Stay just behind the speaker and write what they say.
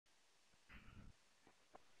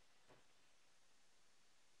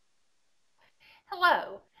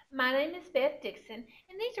Hello, my name is Beth Dixon,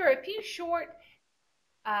 and these are a few short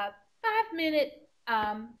 5-minute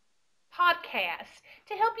podcasts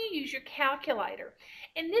to help you use your calculator.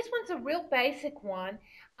 And this one's a real basic one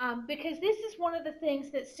because this is one of the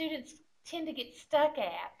things that students tend to get stuck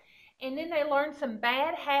at. And then they learn some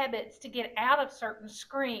bad habits to get out of certain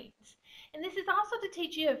screens. And this is also to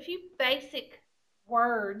teach you a few basic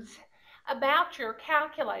words about your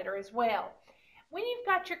calculator as well. When you've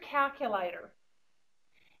got your calculator,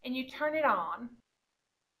 and you turn it on.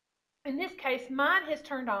 In this case, mine has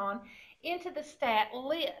turned on into the stat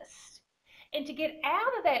list. And to get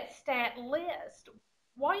out of that stat list,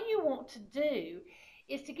 what you want to do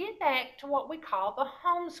is to get back to what we call the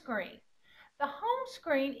home screen. The home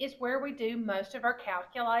screen is where we do most of our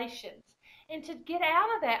calculations. And to get out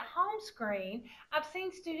of that home screen, I've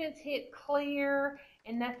seen students hit clear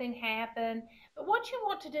and nothing happened. But what you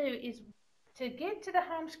want to do is to get to the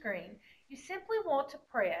home screen, you simply want to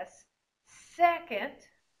press second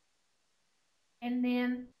and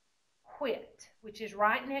then quit, which is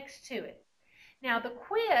right next to it. Now the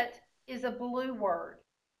quit is a blue word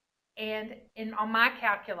and on my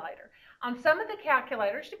calculator. On some of the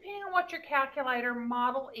calculators, depending on what your calculator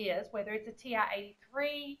model is, whether it's a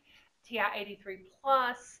TI-83, TI-83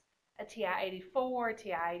 Plus, a TI-84, a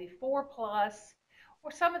TI-84 Plus,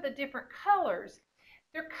 or some of the different colors,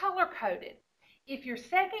 they're color coded. If your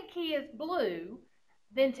second key is blue,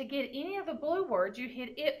 then to get any of the blue words, you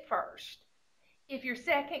hit it first. If your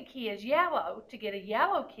second key is yellow, to get a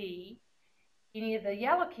yellow key, any of the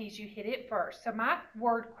yellow keys, you hit it first. So my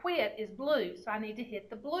word quit is blue, so I need to hit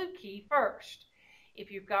the blue key first.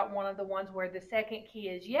 If you've got one of the ones where the second key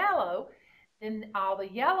is yellow, then all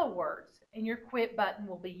the yellow words and your quit button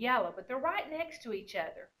will be yellow, but they're right next to each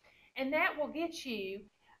other. And that will get you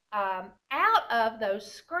out of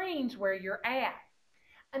those screens where you're at.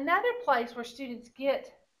 Another place where students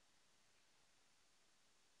get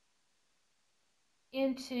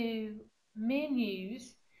into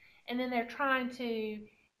menus and then they're trying to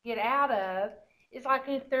get out of is like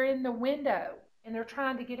if they're in the window and they're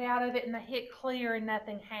trying to get out of it and they hit clear and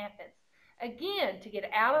nothing happens. Again, to get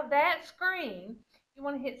out of that screen, you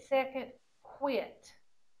want to hit second quit.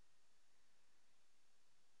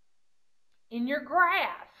 In your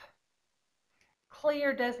graph,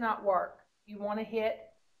 clear does not work. You want to hit,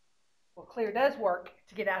 well, clear does work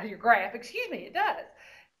to get out of your graph. Excuse me, it does.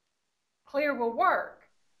 Clear will work.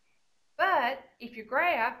 But if you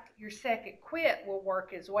graph, your second quit will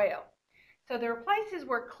work as well. So there are places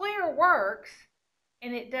where clear works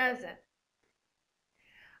and it doesn't.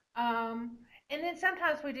 And then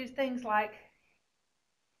sometimes we do things like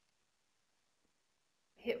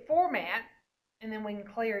hit format and then we can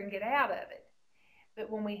clear and get out of it. But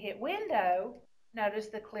when we hit window, notice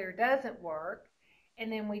the clear doesn't work. And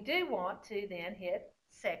then we do want to then hit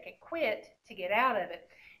second quit to get out of it.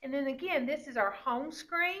 And then again, this is our home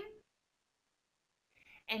screen.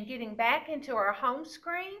 And getting back into our home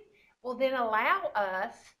screen will then allow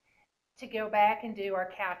us to go back and do our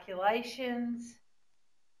calculations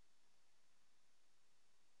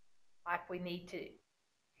like we need to.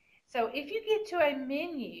 So if you get to a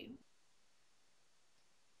menu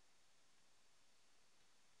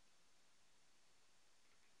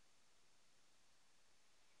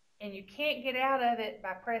and you can't get out of it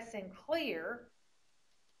by pressing clear,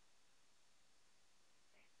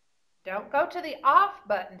 don't go to the off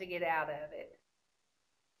button to get out of it.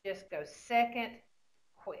 Just go second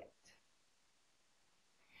quit.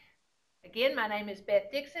 Again, my name is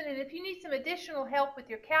Beth Dixon, and if you need some additional help with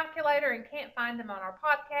your calculator and can't find them on our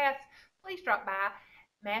podcast, please drop by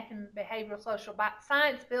Math and Behavioral Social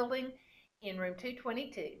Science Building in room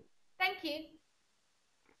 222. Thank you.